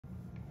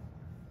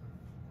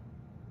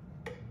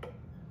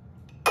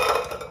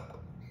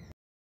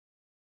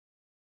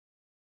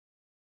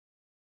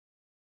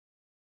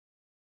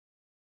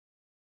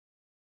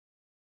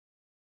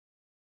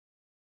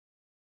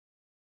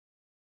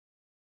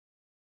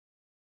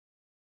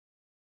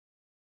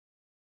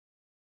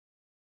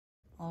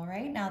All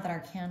right, now that our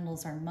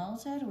candles are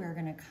melted, we're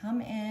gonna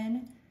come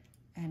in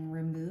and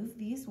remove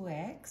these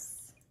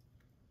wicks.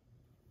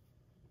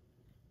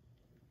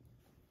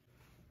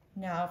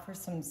 Now for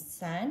some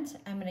scent,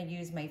 I'm gonna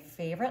use my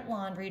favorite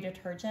laundry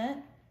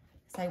detergent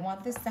because I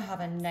want this to have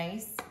a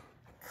nice,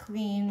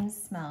 clean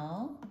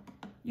smell.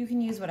 You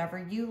can use whatever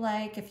you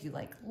like. If you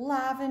like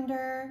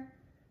lavender,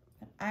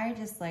 but I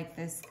just like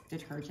this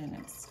detergent.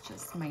 It's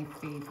just my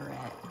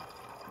favorite.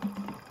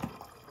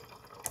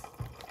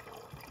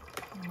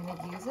 I'm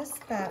gonna use a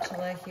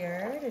spatula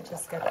here to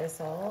just get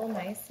this all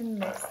nice and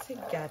mixed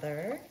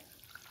together.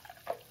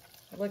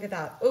 Look at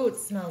that. Oh, it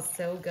smells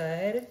so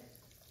good. It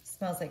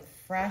smells like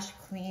fresh,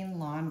 clean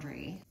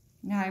laundry.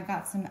 Now I've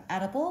got some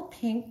edible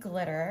pink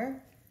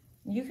glitter.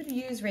 You could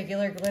use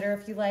regular glitter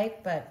if you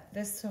like, but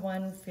this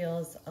one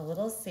feels a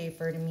little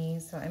safer to me,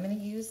 so I'm gonna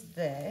use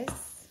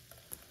this.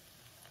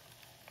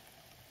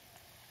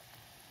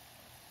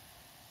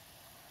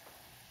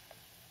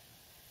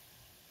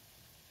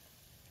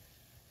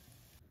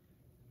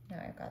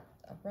 Now I've got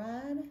a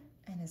rod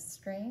and a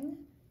string,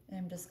 and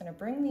I'm just gonna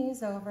bring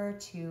these over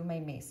to my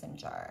mason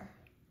jar.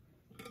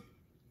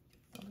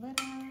 The lid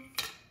off.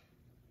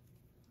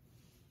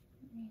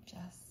 Let me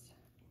just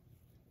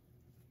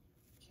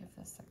give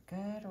this a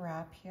good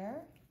wrap here.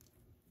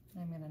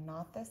 And I'm gonna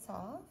knot this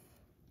off.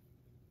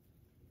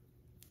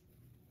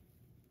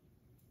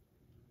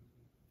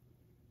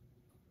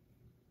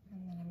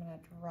 And then I'm gonna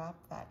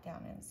drop that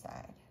down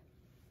inside.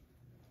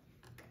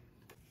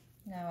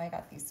 Now I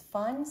got these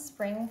fun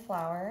spring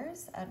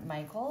flowers at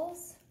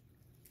Michael's.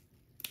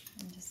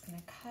 I'm just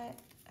gonna cut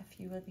a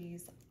few of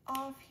these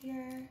off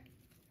here.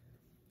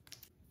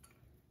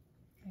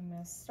 I'm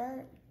gonna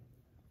start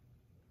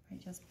by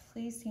just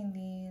placing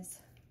these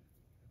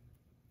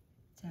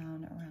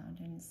down around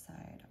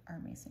inside our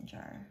mason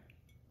jar.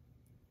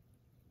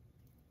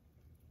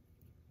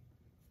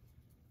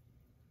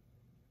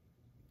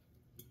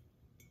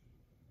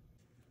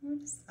 We'll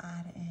just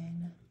add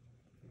in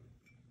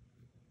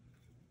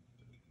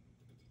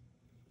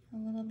a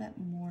little bit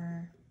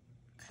more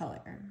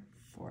color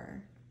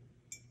for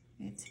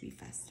it to be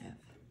festive.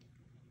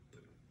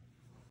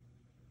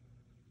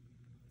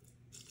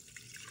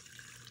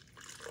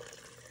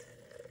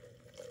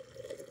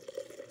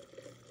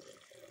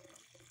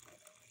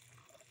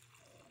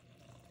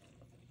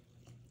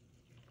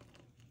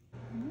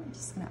 I'm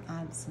just gonna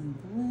add some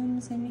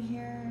blooms in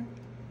here.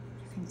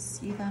 You can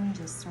see them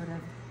just sort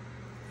of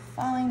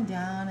falling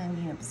down and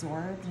being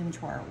absorbed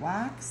into our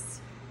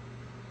wax.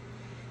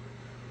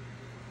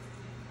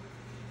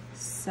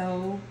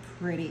 So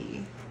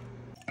pretty.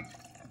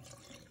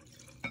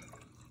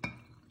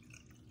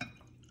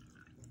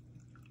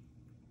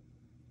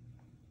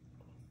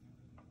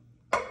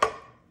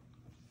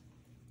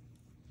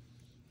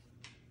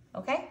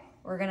 Okay,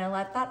 we're gonna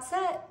let that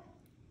set.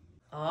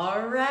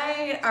 All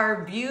right,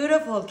 our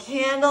beautiful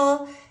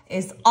candle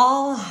is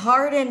all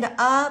hardened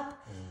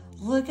up.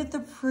 Look at the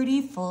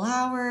pretty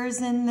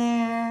flowers in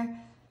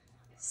there.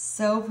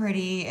 So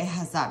pretty. It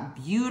has that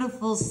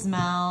beautiful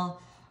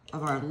smell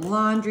of our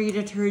laundry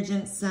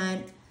detergent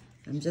scent.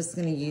 I'm just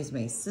gonna use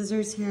my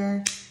scissors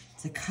here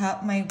to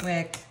cut my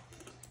wick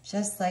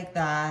just like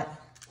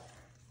that.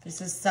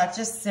 This is such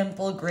a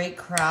simple, great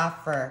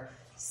craft for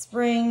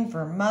spring,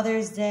 for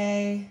Mother's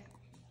Day.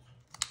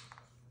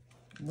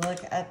 Look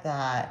at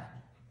that.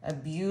 A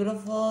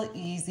beautiful,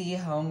 easy,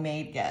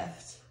 homemade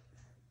gift.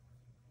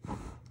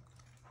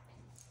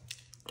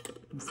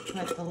 Just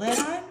put the lid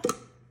on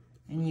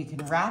and you can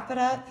wrap it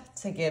up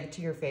to give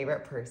to your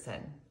favorite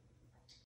person.